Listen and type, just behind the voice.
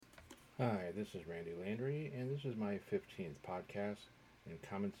Hi, this is Randy Landry, and this is my 15th podcast in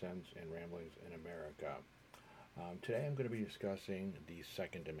Common Sense and Ramblings in America. Today I'm going to be discussing the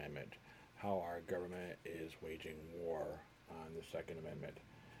Second Amendment, how our government is waging war on the Second Amendment,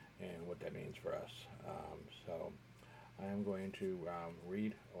 and what that means for us. So I am going to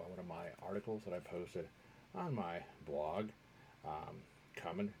read one of my articles that I posted on my blog,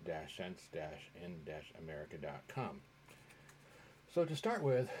 common-sense-in-america.com. So to start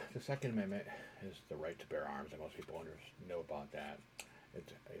with, the Second Amendment is the right to bear arms, and most people know about that.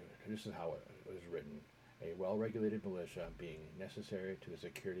 This is how it was written: a well-regulated militia being necessary to the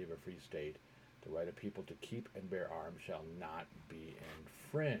security of a free state, the right of people to keep and bear arms shall not be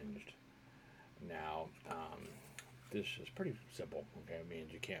infringed. Now, this is pretty simple. Okay, it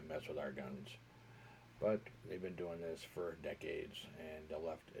means you can't mess with our guns, but they've been doing this for decades, and the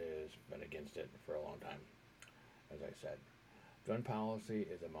left has been against it for a long time, as I said. Gun policy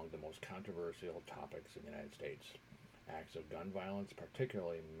is among the most controversial topics in the United States. Acts of gun violence,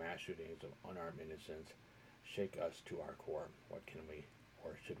 particularly mass shootings of unarmed innocents, shake us to our core. What can we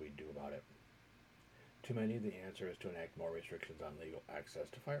or should we do about it? To many, the answer is to enact more restrictions on legal access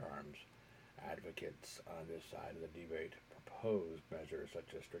to firearms. Advocates on this side of the debate propose measures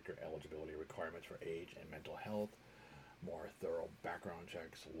such as stricter eligibility requirements for age and mental health, more thorough background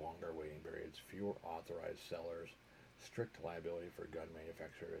checks, longer waiting periods, fewer authorized sellers, strict liability for gun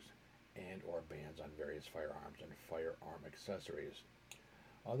manufacturers, and or bans on various firearms and firearm accessories.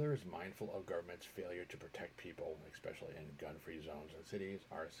 Others, mindful of government's failure to protect people, especially in gun-free zones and cities,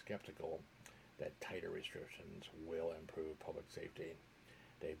 are skeptical that tighter restrictions will improve public safety.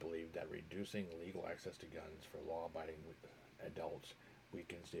 They believe that reducing legal access to guns for law-abiding adults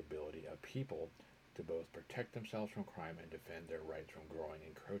weakens the ability of people to both protect themselves from crime and defend their rights from growing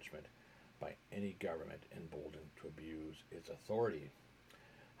encroachment by any government emboldened to abuse its authority.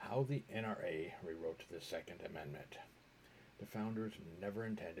 How the NRA rewrote the Second Amendment. The founders never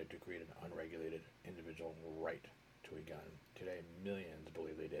intended to create an unregulated individual right to a gun. Today, millions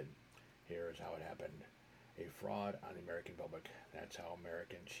believe they did. Here is how it happened. A fraud on the American public. That's how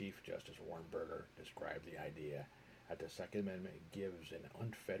American Chief Justice Warren Burger described the idea that the Second Amendment gives an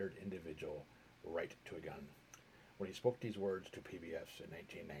unfettered individual right to a gun. When he spoke these words to PBS in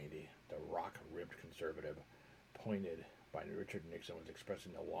 1990, the rock-ribbed conservative, pointed by Richard Nixon, was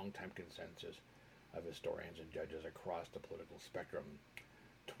expressing the longtime consensus of historians and judges across the political spectrum.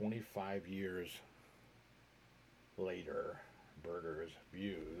 25 years later, Burger's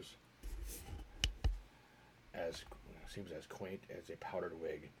views seems as quaint as a powdered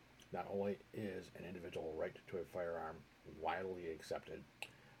wig. Not only is an individual right to a firearm widely accepted,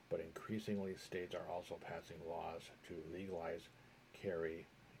 but increasingly states are also passing laws to legalize carrying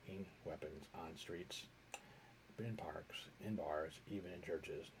weapons on streets, in parks, in bars, even in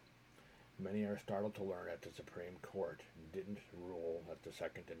churches. Many are startled to learn that the Supreme Court didn't rule that the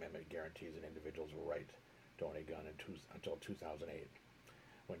Second Amendment guarantees an individual's right to own a gun until 2008,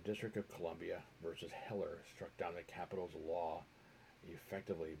 when District of Columbia versus Heller struck down the Capitol's law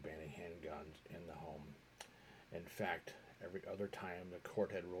effectively banning handguns in the home. In fact, every other time the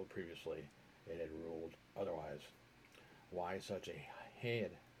court had ruled previously, it had ruled otherwise. Why such a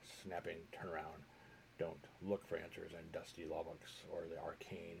head-snapping turnaround? Don't look for answers in dusty law books or the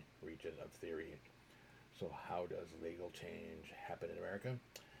arcane reaches of theory. So how does legal change happen in America?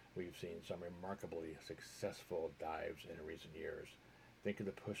 We've seen some remarkably successful dives in recent years. Think of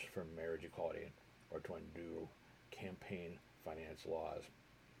the push for marriage equality or to undo campaign finance laws.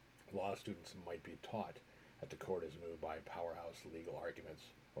 Law students might be taught that the court is moved by powerhouse legal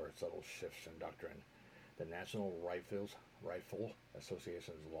arguments or subtle shifts in doctrine. The National Rifle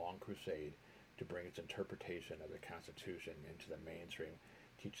Association's long crusade to bring its interpretation of the Constitution into the mainstream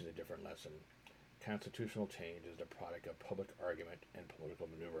teaches a different lesson. Constitutional change is the product of public argument and political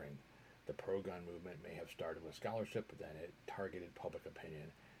maneuvering. The pro-gun movement may have started with scholarship, but then it targeted public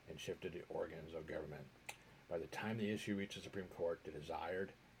opinion and shifted the organs of government. By the time the issue reached the Supreme Court, the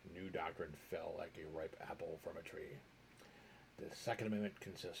desired new doctrine fell like a ripe apple from a tree. The Second Amendment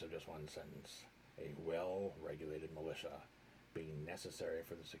consists of just one sentence: a well-regulated militia being necessary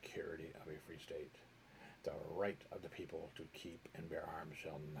for the security of a free state. The right of the people to keep and bear arms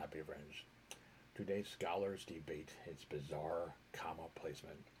shall not be infringed. Today, scholars debate its bizarre comma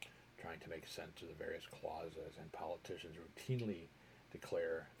placement, trying to make sense of the various clauses, and politicians routinely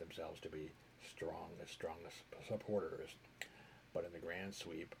declare themselves to be strongest supporters. But in the grand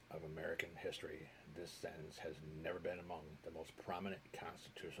sweep of American history, this sentence has never been among the most prominent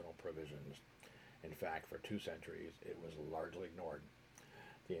constitutional provisions. In fact, for 2 centuries, it was largely ignored.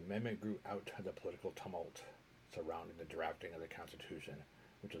 The amendment grew out of the political tumult surrounding the drafting of the Constitution,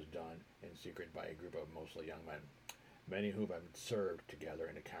 which was done in secret by a group of mostly young men, many who had served together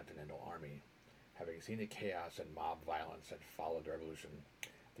in the Continental Army. Having seen the chaos and mob violence that followed the revolution,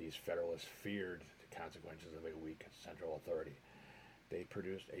 these Federalists feared the consequences of a weak central authority. They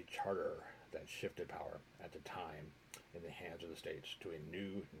produced a charter that shifted power at the time in the hands of the states to a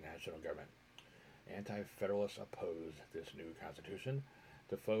new national government. Anti-Federalists opposed this new constitution.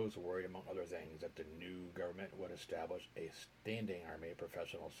 The foes worried, among other things, that the new government would establish a standing army of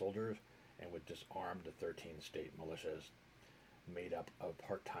professional soldiers and would disarm the 13 state militias, made up of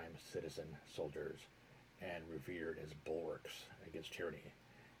part-time citizen soldiers and revered as bulwarks against tyranny.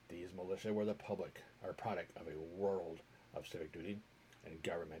 These militia were the product of a world of civic duty and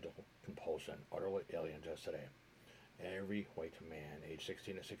governmental compulsion, utterly alien to us today. Every white man aged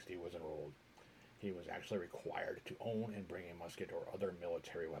 16 to 60 was enrolled. He was actually required to own and bring a musket or other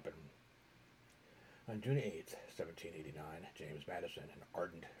military weapon. On June 8, 1789, James Madison, an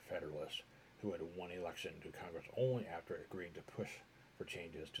ardent Federalist who had won election to Congress only after agreeing to push for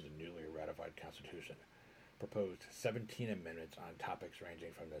changes to the newly ratified Constitution, proposed 17 amendments on topics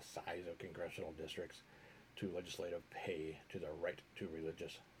ranging from the size of congressional districts to legislative pay to the right to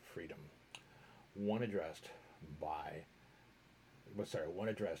religious freedom. One addressed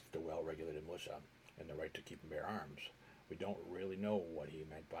the well-regulated militia and the right to keep and bear arms. We don't really know what he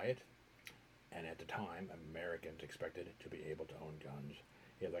meant by it, and at the time, Americans expected to be able to own guns,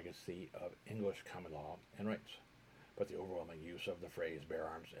 a legacy of English common law and rights. But the overwhelming use of the phrase bear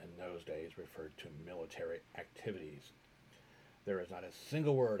arms in those days referred to military activities. There is not a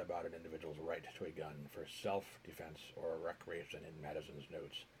single word about an individual's right to a gun for self-defense or recreation in Madison's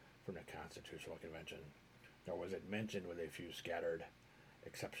notes from the Constitutional Convention, nor was it mentioned with a few scattered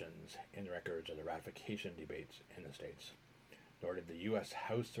exceptions in the records of the ratification debates in the states. Nor did the U.S.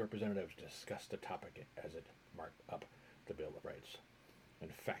 House of Representatives discuss the topic as it marked up the Bill of Rights. In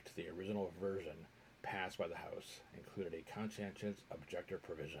fact, the original version passed by the House included a conscientious objector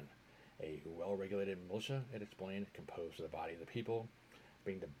provision. A well-regulated militia, it explained, composed of the body of the people,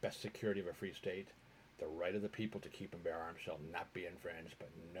 being the best security of a free state. The right of the people to keep and bear arms shall not be infringed, but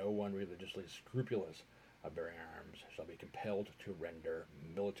no one religiously scrupulous of bearing arms shall be compelled to render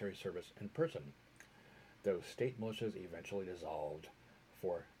military service in person. Those state militias eventually dissolved.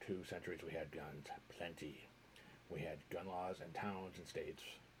 For 2 centuries we had guns, plenty. We had gun laws in towns and states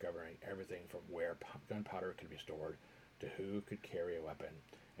governing everything from where gunpowder could be stored to who could carry a weapon,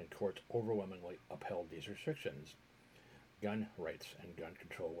 and courts overwhelmingly upheld these restrictions. Gun rights and gun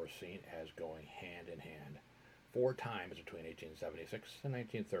control were seen as going hand in hand. 4 times between 1876 and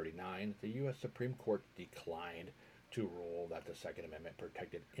 1939, the U.S. Supreme Court declined to rule that the Second Amendment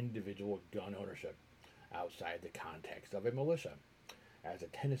protected individual gun ownership outside the context of a militia. As the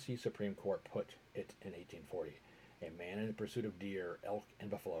Tennessee Supreme Court put it in 1840, a man in the pursuit of deer, elk, and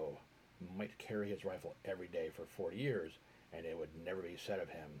buffalo might carry his rifle every day for 40 years, and it would never be said of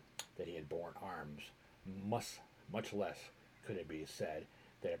him that he had borne arms. Much less could it be said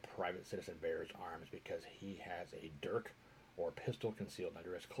that a private citizen bears arms because he has a dirk or pistol concealed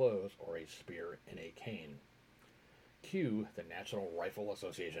under his clothes or a spear in a cane. Q, the National Rifle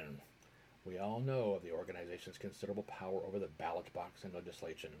Association. We all know of the organization's considerable power over the ballot box and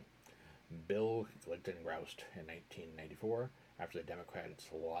legislation. Bill Clinton roused in 1994 after the Democrats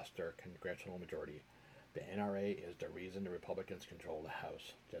lost their congressional majority. The NRA is the reason the Republicans control the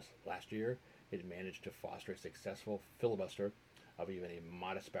House. Just last year, it managed to foster a successful filibuster of even a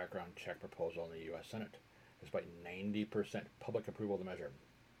modest background check proposal in the U.S. Senate, despite 90% public approval of the measure.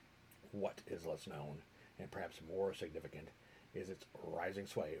 What is less known, and perhaps more significant, is its rising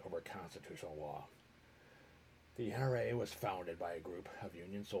sway over constitutional law. The NRA was founded by a group of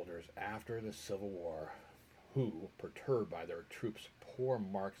Union soldiers after the Civil War who, perturbed by their troops' poor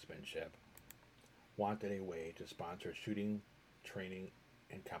marksmanship, wanted a way to sponsor shooting, training,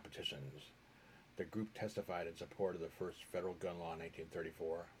 and competitions. The group testified in support of the first federal gun law in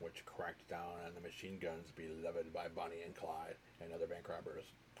 1934, which cracked down on the machine guns beloved by Bonnie and Clyde and other bank robbers.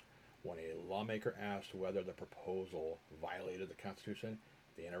 When a lawmaker asked whether the proposal violated the Constitution,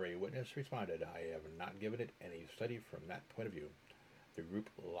 the NRA witness responded, "I have not given it any study from that point of view." The group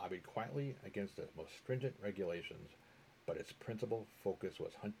lobbied quietly against the most stringent regulations, but its principal focus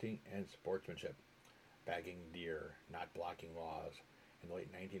was hunting and sportsmanship, bagging deer, not blocking laws. In the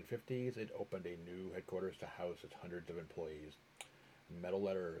late 1950s, it opened a new headquarters to house its hundreds of employees. Metal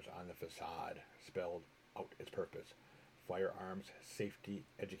letters on the facade spelled out its purpose: firearms, safety,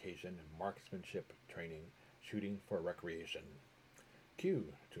 education, marksmanship training, shooting for recreation.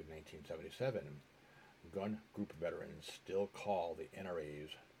 Q to 1977. Gun group veterans still call the NRA's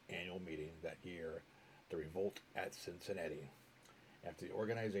annual meeting that year the Revolt at Cincinnati. After the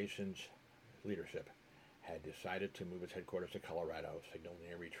organization's leadership had decided to move its headquarters to Colorado, signaling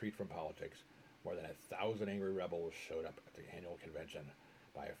a retreat from politics, more than 1,000 angry rebels showed up at the annual convention.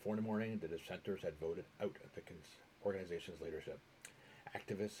 By 4 in the morning, the dissenters had voted out the organization's leadership.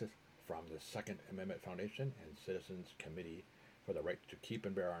 Activists from the Second Amendment Foundation and Citizens Committee for the Right to Keep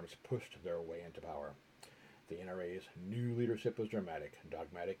and Bear Arms pushed their way into power. The NRA's new leadership was dramatic,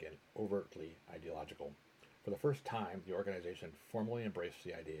 dogmatic, and overtly ideological. For the first time, the organization formally embraced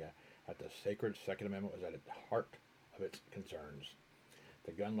the idea that the sacred Second Amendment was at the heart of its concerns.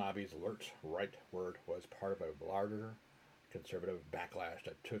 The gun lobby's lurch rightward was part of a larger conservative backlash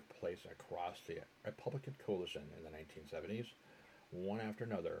that took place across the Republican coalition in the 1970s. One after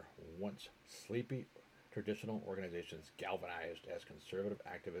another, once sleepy traditional organizations galvanized as conservative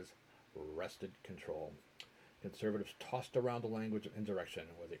activists wrested control. Conservatives tossed around the language of insurrection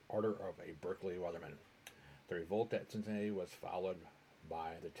with the ardor of a Berkeley weatherman. The revolt at Cincinnati was followed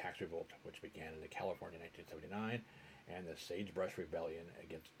by the tax revolt, which began in California in 1979, and the Sagebrush Rebellion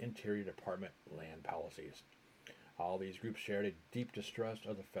against Interior Department land policies. All these groups shared a deep distrust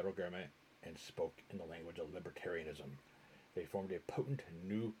of the federal government and spoke in the language of libertarianism. They formed a potent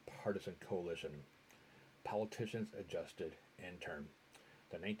new partisan coalition. Politicians adjusted in turn.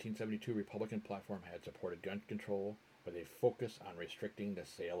 The 1972 Republican platform had supported gun control with a focus on restricting the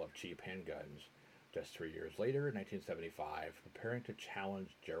sale of cheap handguns. Just 3 years later, in 1975, preparing to challenge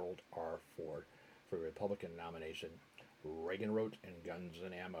Gerald R. Ford for a Republican nomination, Reagan wrote in Guns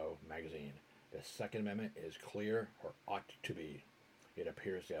and Ammo magazine, "The Second Amendment is clear, or ought to be. It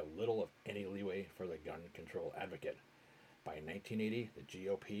appears to have little of any leeway for the gun control advocate." By 1980, the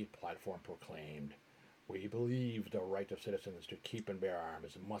GOP platform proclaimed, "We believe the right of citizens to keep and bear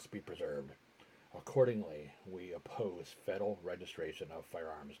arms must be preserved. Accordingly, we oppose federal registration of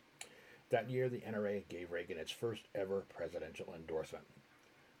firearms." That year, the NRA gave Reagan its first ever presidential endorsement.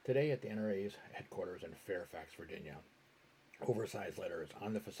 Today, at the NRA's headquarters in Fairfax, Virginia, oversized letters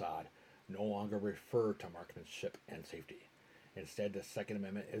on the facade no longer refer to marksmanship and safety. Instead, the Second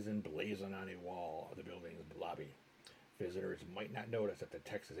Amendment is emblazoned on a wall of the building's lobby. Visitors might not notice that the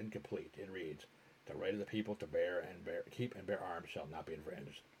text is incomplete. It reads, "The right of the people to keep and bear arms shall not be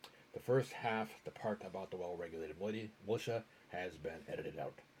infringed." The first half, the part about the well-regulated militia, has been edited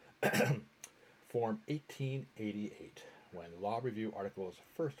out. Form 1888, when law review articles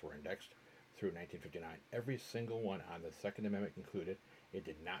first were indexed through 1959, every single one on the Second Amendment concluded it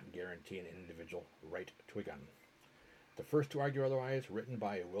did not guarantee an individual right to a gun. The first to argue otherwise, written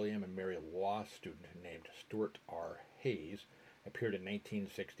by a William and Mary law student named Stuart R. Hayes, appeared in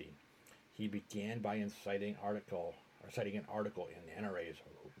 1960. He began by citing an article in the NRA's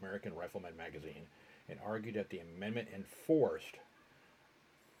American Rifleman magazine and argued that the amendment enforced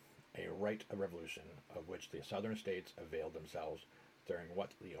a right of revolution of which the southern states availed themselves during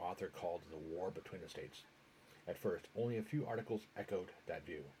what the author called the war between the states. At first, only a few articles echoed that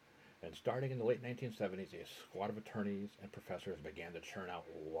view. And starting in the late 1970s, a squad of attorneys and professors began to churn out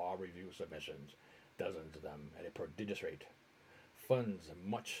law review submissions, dozens of them at a prodigious rate. Funds,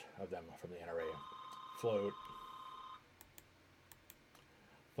 much of them from the NRA,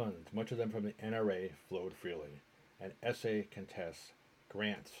 flowed freely. An essay contests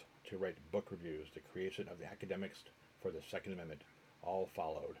grants to write book reviews, the creation of the academics for the Second Amendment, all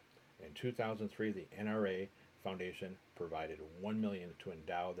followed. In 2003, the NRA Foundation provided $1 million to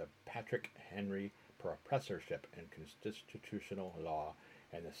endow the Patrick Henry Professorship in Constitutional Law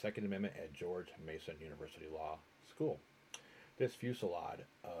and the Second Amendment at George Mason University Law School. This fusillade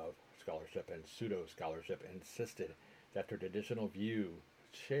of scholarship and pseudo-scholarship insisted that the traditional view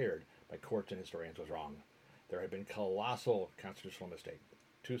shared by courts and historians was wrong. There had been colossal constitutional mistake.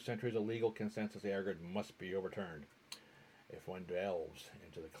 2 centuries of legal consensus, they argued, must be overturned. If one delves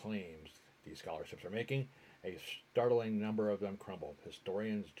into the claims these scholarships are making, a startling number of them crumble.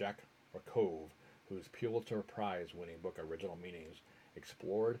 Historians Jack Rakove, whose Pulitzer Prize-winning book Original Meanings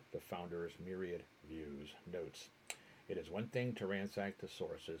explored the founders' myriad views, notes, "It is one thing to ransack the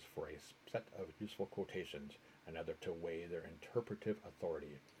sources for a set of useful quotations, another to weigh their interpretive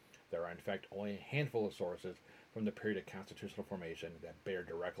authority. There are in fact only a handful of sources from the period of constitutional formation that bear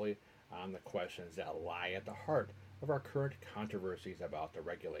directly on the questions that lie at the heart of our current controversies about the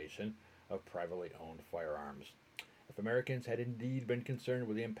regulation of privately owned firearms. If Americans had indeed been concerned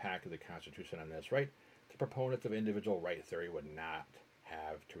with the impact of the Constitution on this right, the proponents of individual right theory would not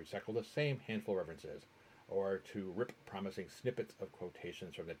have to recycle the same handful of references, or to rip promising snippets of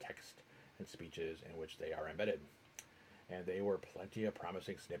quotations from the text and speeches in which they are embedded. And there were plenty of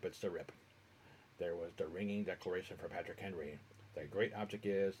promising snippets to rip. There was the ringing declaration from Patrick Henry, "The great object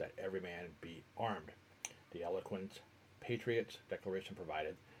is that every man be armed." The eloquent Patriots Declaration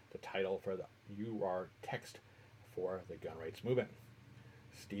provided the title for the UR text for the gun rights movement.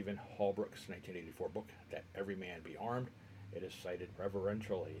 Stephen Holbrook's 1984 book, That Every Man Be Armed, it is cited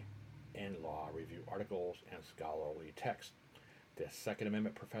reverentially in law review articles and scholarly texts. The Second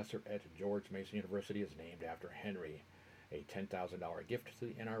Amendment professor at George Mason University is named after Henry. A $10,000 gift to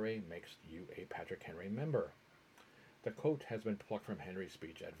the NRA makes you a Patrick Henry member. The quote has been plucked from Henry's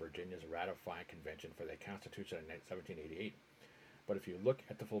speech at Virginia's ratifying convention for the Constitution in 1788. But if you look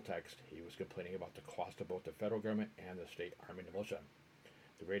at the full text, he was complaining about the cost of both the federal government and the state army and militia.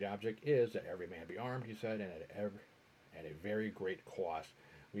 The great object is that every man be armed, he said, and at a very great cost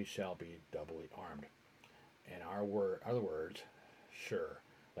we shall be doubly armed. In other words, sure,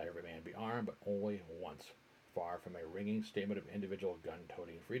 let every man be armed, but only once. Far from a ringing statement of individual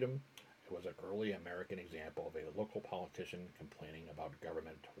gun-toting freedom, it was an early American example of a local politician complaining about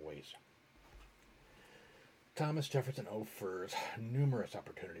government waste. Thomas Jefferson offers numerous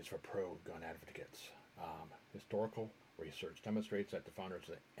opportunities for pro-gun advocates. Historical research demonstrates that the founders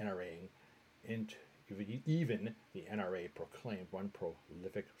of the NRA, even the NRA, proclaimed one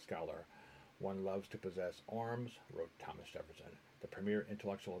prolific scholar. One loves to possess arms, wrote Thomas Jefferson, the premier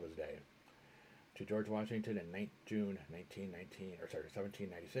intellectual of his day. To George Washington in June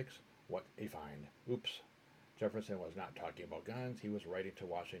 1796, what a find. Oops. Jefferson was not talking about guns. He was writing to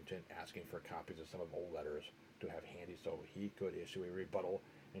Washington asking for copies of some of old letters to have handy so he could issue a rebuttal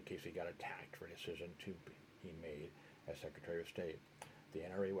in case he got attacked for a decision he made as Secretary of State. The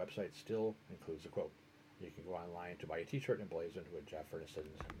NRA website still includes the quote. You can go online to buy a t-shirt emblazoned with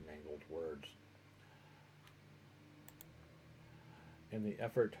Jefferson's mangled words. In the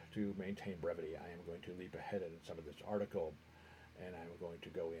effort to maintain brevity, I am going to leap ahead in some of this article, and I'm going to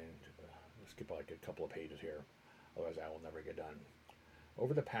go skip like a couple of pages here, otherwise I will never get done.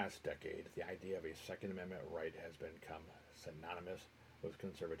 Over the past decade, the idea of a Second Amendment right has become synonymous with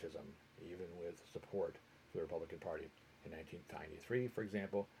conservatism, even with support for the Republican Party. In 1993, for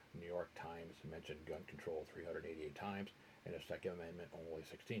example, New York Times mentioned gun control 388 times, and the Second Amendment only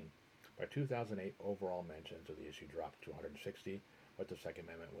 16. By 2008, overall mentions of the issue dropped to 160, but the Second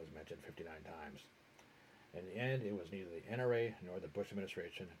Amendment was mentioned 59 times. In the end, it was neither the NRA nor the Bush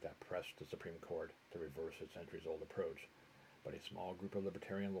administration that pressed the Supreme Court to reverse its centuries-old approach, but a small group of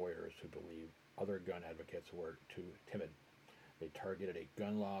libertarian lawyers who believed other gun advocates were too timid. They targeted a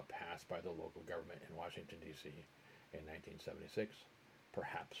gun law passed by the local government in Washington, D.C. in 1976,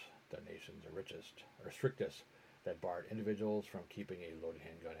 perhaps the nation's strictest, that barred individuals from keeping a loaded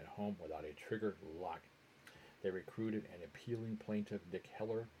handgun at home without a trigger lock. They recruited an appealing plaintiff, Dick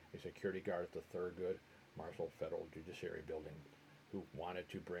Heller, a security guard at the Thurgood Marshall Federal Judiciary Building, who wanted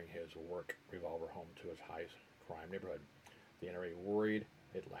to bring his work revolver home to his highest crime neighborhood. The NRA worried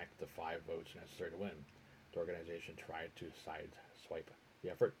it lacked the 5 votes necessary to win. The organization tried to sideswipe the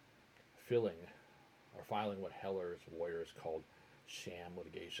effort, filing what Heller's lawyers called sham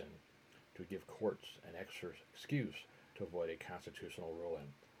litigation to give courts an extra excuse to avoid a constitutional ruling.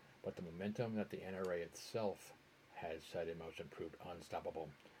 But the momentum that the NRA itself had set in motion proved unstoppable,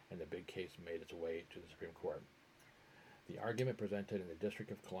 and the big case made its way to the Supreme Court. The argument presented in the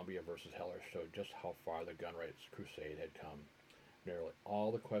District of Columbia versus Heller showed just how far the gun rights crusade had come. Nearly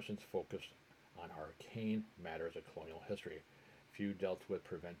all the questions focused on arcane matters of colonial history. Few dealt with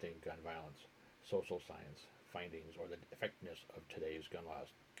preventing gun violence, social science findings, or the effectiveness of today's gun laws.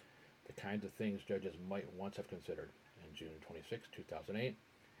 The kinds of things judges might once have considered. In June 26, 2008,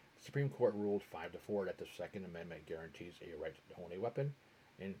 the Supreme Court ruled 5-4 that the Second Amendment guarantees a right to own a weapon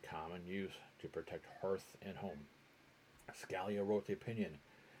in common use to protect hearth and home. Scalia wrote the opinion,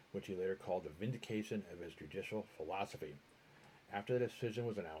 which he later called the vindication of his judicial philosophy. After the decision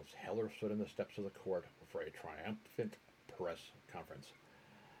was announced, Heller stood on the steps of the court for a triumphant press conference.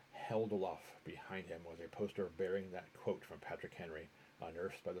 Held aloft behind him was a poster bearing that quote from Patrick Henry,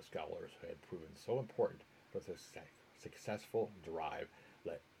 unearthed by the scholars who had proven so important to the successful drive,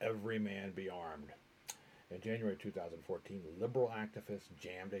 "Let every man be armed." In January 2014, liberal activists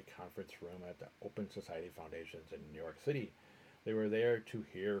jammed a conference room at the Open Society Foundations in New York City. They were there to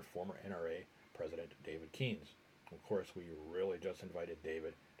hear former NRA President David Keynes. Of course, we really just invited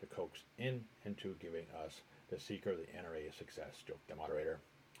David to coax into giving us the secret of the NRA's success, joked the moderator.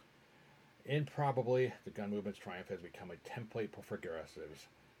 Improbably, the gun movement's triumph has become a template for progressives,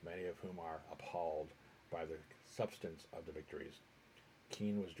 many of whom are appalled by the substance of the victories.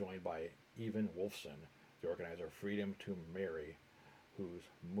 Keene was joined by Evan Wolfson, the organizer of Freedom to Marry, whose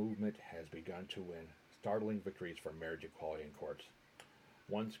movement has begun to win startling victories for marriage equality in courts.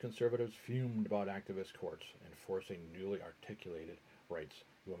 Once conservatives fumed about activist courts enforcing newly articulated rights,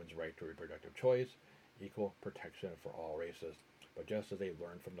 women's right to reproductive choice, equal protection for all races. But just as they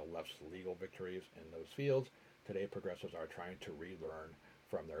learned from the left's legal victories in those fields, today progressives are trying to relearn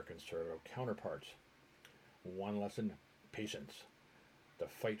from their conservative counterparts. One lesson, patience. The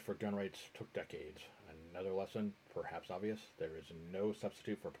fight for gun rights took decades. Another lesson, perhaps obvious, there is no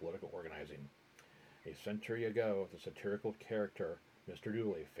substitute for political organizing. A century ago, the satirical character Mr.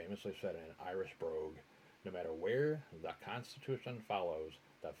 Dooley famously said in an Irish brogue, "No matter where the Constitution follows,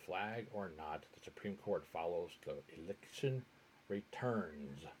 the flag or not, the Supreme Court follows the election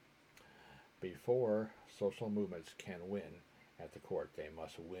returns." Before social movements can win at the court, they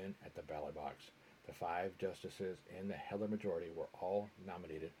must win at the ballot box. The 5 justices in the Heller majority were all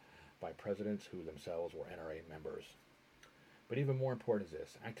nominated by presidents who themselves were NRA members. But even more important is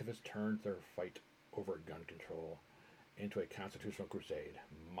this: activists turned their fight over gun control into a constitutional crusade.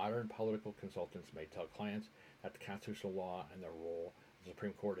 Modern political consultants may tell clients that the constitutional law and the role of the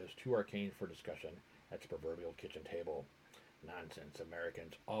Supreme Court is too arcane for discussion at the proverbial kitchen table. Nonsense.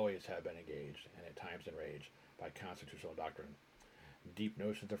 Americans always have been engaged, and at times enraged, by constitutional doctrine. Deep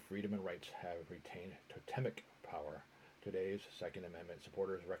notions of freedom and rights have retained totemic power. Today's Second Amendment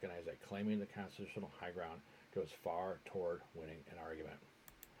supporters recognize that claiming the constitutional high ground goes far toward winning an argument.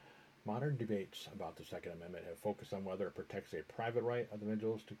 Modern debates about the Second Amendment have focused on whether it protects a private right of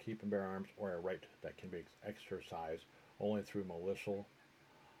individuals to keep and bear arms or a right that can be exercised only through militia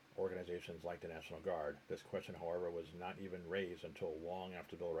organizations like the National Guard. This question, however, was not even raised until long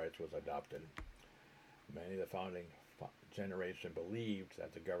after the Bill of Rights was adopted. Many of the founding generation believed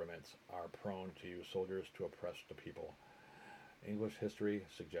that the governments are prone to use soldiers to oppress the people. English history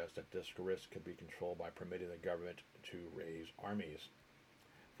suggests that this risk could be controlled by permitting the government to raise armies.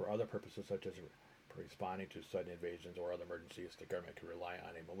 For other purposes, such as responding to sudden invasions or other emergencies, the government could rely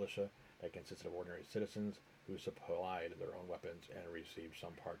on a militia that consisted of ordinary citizens who supplied their own weapons and received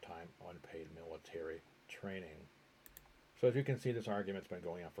some part-time unpaid military training. So as you can see, this argument's been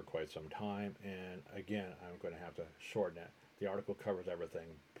going on for quite some time, and again, I'm going to have to shorten it. The article covers everything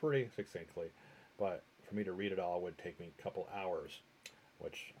pretty succinctly, but for me to read it all would take me a couple hours,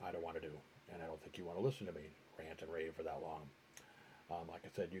 which I don't want to do, and I don't think you want to listen to me rant and rave for that long. Like I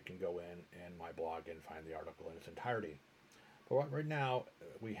said, you can go in my blog and find the article in its entirety. But what right now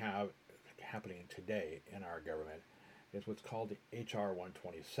we have happening today in our government is what's called the H.R.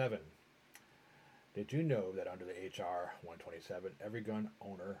 127. Did you know that under the H.R. 127, every gun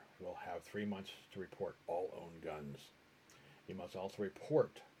owner will have 3 months to report all owned guns? You must also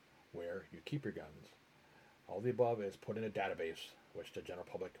report where you keep your guns. All the above is put in a database, which the general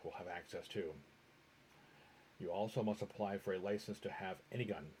public will have access to. You also must apply for a license to have any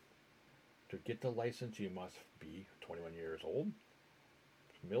gun. To get the license, you must be 21 years old.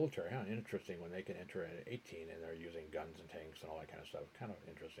 Military, interesting when they can enter at 18 and they're using guns and tanks and all that kind of stuff. Kind of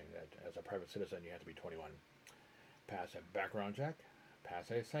interesting that as a private citizen you have to be 21. Pass a background check, pass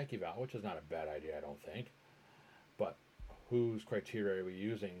a psych eval, which is not a bad idea, I don't think. But whose criteria are we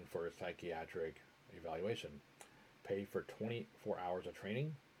using for a psychiatric evaluation? Pay for 24 hours of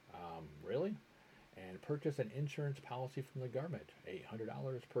training? Really? And purchase an insurance policy from the government,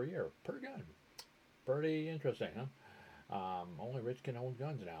 $800 per year per gun. Pretty interesting, huh? Only rich can own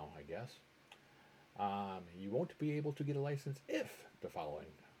guns now, I guess. You won't be able to get a license if the following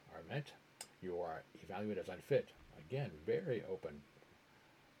are met. You are evaluated as unfit. Again, very open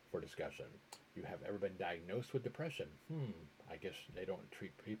for discussion. You have ever been diagnosed with depression? I guess they don't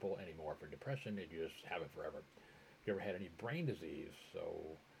treat people anymore for depression. They just have it forever. Have you ever had any brain disease?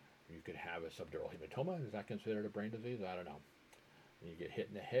 So you could have a subdural hematoma. Is that considered a brain disease? I don't know. You get hit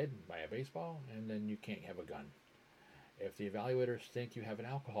in the head by a baseball, and then you can't have a gun. If the evaluators think you have an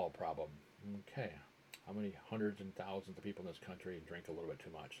alcohol problem, okay, how many hundreds and thousands of people in this country drink a little bit too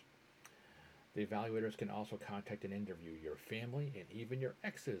much? The evaluators can also contact and interview your family and even your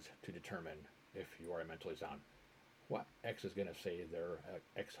exes to determine if you are mentally sound. What ex is going to say their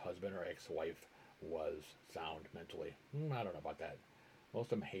ex-husband or ex-wife was sound mentally? I don't know about that.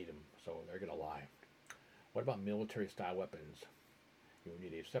 Most of them hate him, so they're going to lie. What about military-style weapons? You will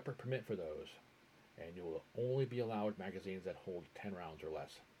need a separate permit for those, and you will only be allowed magazines that hold 10 rounds or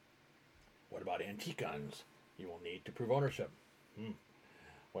less. What about antique guns? You will need to prove ownership.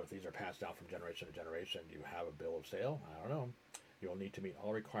 What if these are passed down from generation to generation? Do you have a bill of sale? I don't know. You will need to meet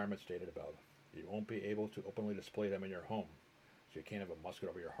all requirements stated above. You won't be able to openly display them in your home, so you can't have a musket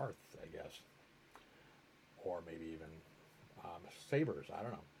over your hearth, I guess. Or maybe even sabers, I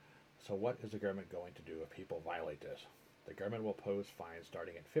don't know. So what is the government going to do if people violate this? The government will impose fines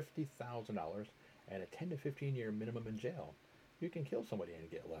starting at $50,000 and a 10 to 15 year minimum in jail. You can kill somebody and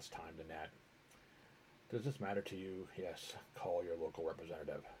get less time than that. Does this matter to you? Yes, call your local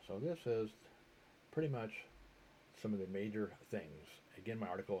representative. So this is pretty much some of the major things. Again, my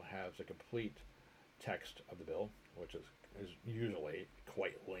article has a complete text of the bill, which is usually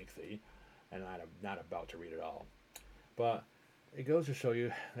quite lengthy, and I'm not about to read it all. But it goes to show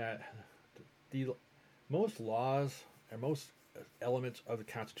you that the most laws or most elements of the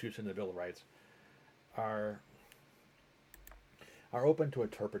Constitution and the Bill of Rights are open to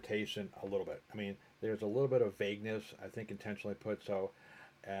interpretation a little bit. I mean, there's a little bit of vagueness, I think, intentionally put, so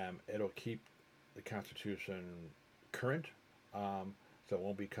it'll keep the Constitution current, so it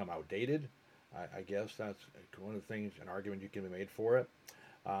won't become outdated. I guess that's one of the things, an argument you can be made for it.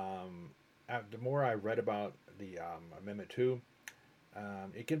 The more I read about the Amendment 2,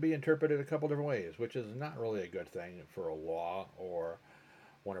 it can be interpreted a couple different ways, which is not really a good thing for a law or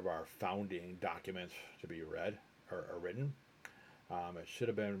one of our founding documents to be read or written. It should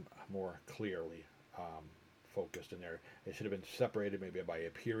have been more clearly focused in there. It should have been separated maybe by a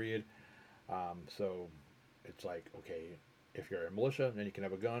period. So it's like, okay, if you're a militia, then you can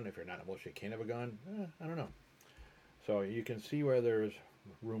have a gun. If you're not a militia, you can't have a gun. I don't know. So you can see where there's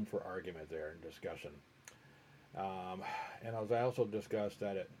room for argument there and discussion. And as I also discussed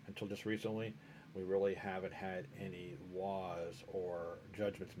that until just recently, we really haven't had any laws or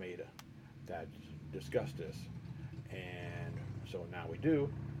judgments made that discuss this. And so now we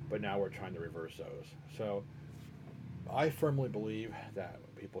do, but now we're trying to reverse those. So I firmly believe that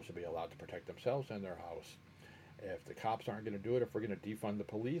people should be allowed to protect themselves and their house. If the cops aren't going to do it, if we're going to defund the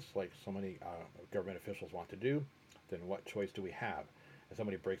police like so many government officials want to do, then what choice do we have? If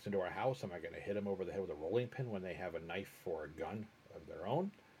somebody breaks into our house, am I going to hit them over the head with a rolling pin when they have a knife or a gun of their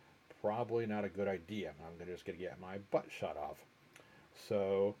own? Probably not a good idea. I'm just going to get my butt shot off.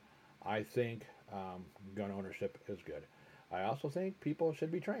 So I think gun ownership is good. I also think people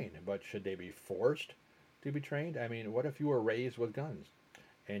should be trained, but should they be forced to be trained? I mean, what if you were raised with guns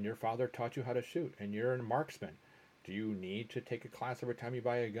and your father taught you how to shoot and you're a marksman? Do you need to take a class every time you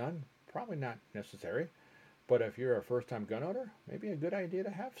buy a gun? Probably not necessary. But if you're a first-time gun owner, maybe a good idea to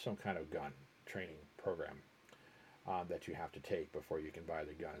have some kind of gun training program that you have to take before you can buy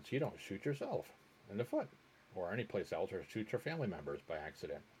the gun, so you don't shoot yourself in the foot or any place else, or shoot your family members by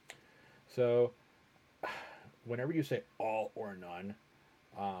accident. So whenever you say all or none,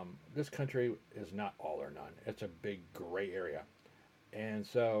 this country is not all or none. It's a big gray area. And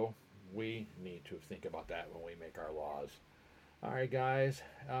so we need to think about that when we make our laws. All right, guys.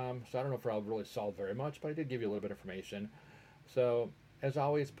 So I don't know if I'll really solve very much, but I did give you a little bit of information. So as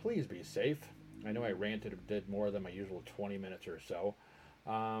always, please be safe. I know I ranted and did more than my usual 20 minutes or so,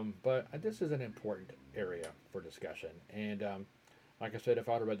 but this is an important area for discussion. And like I said, if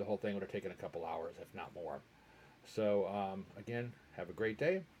I would have read the whole thing, it would have taken a couple hours, if not more. So again, have a great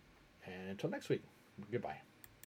day, and until next week, goodbye.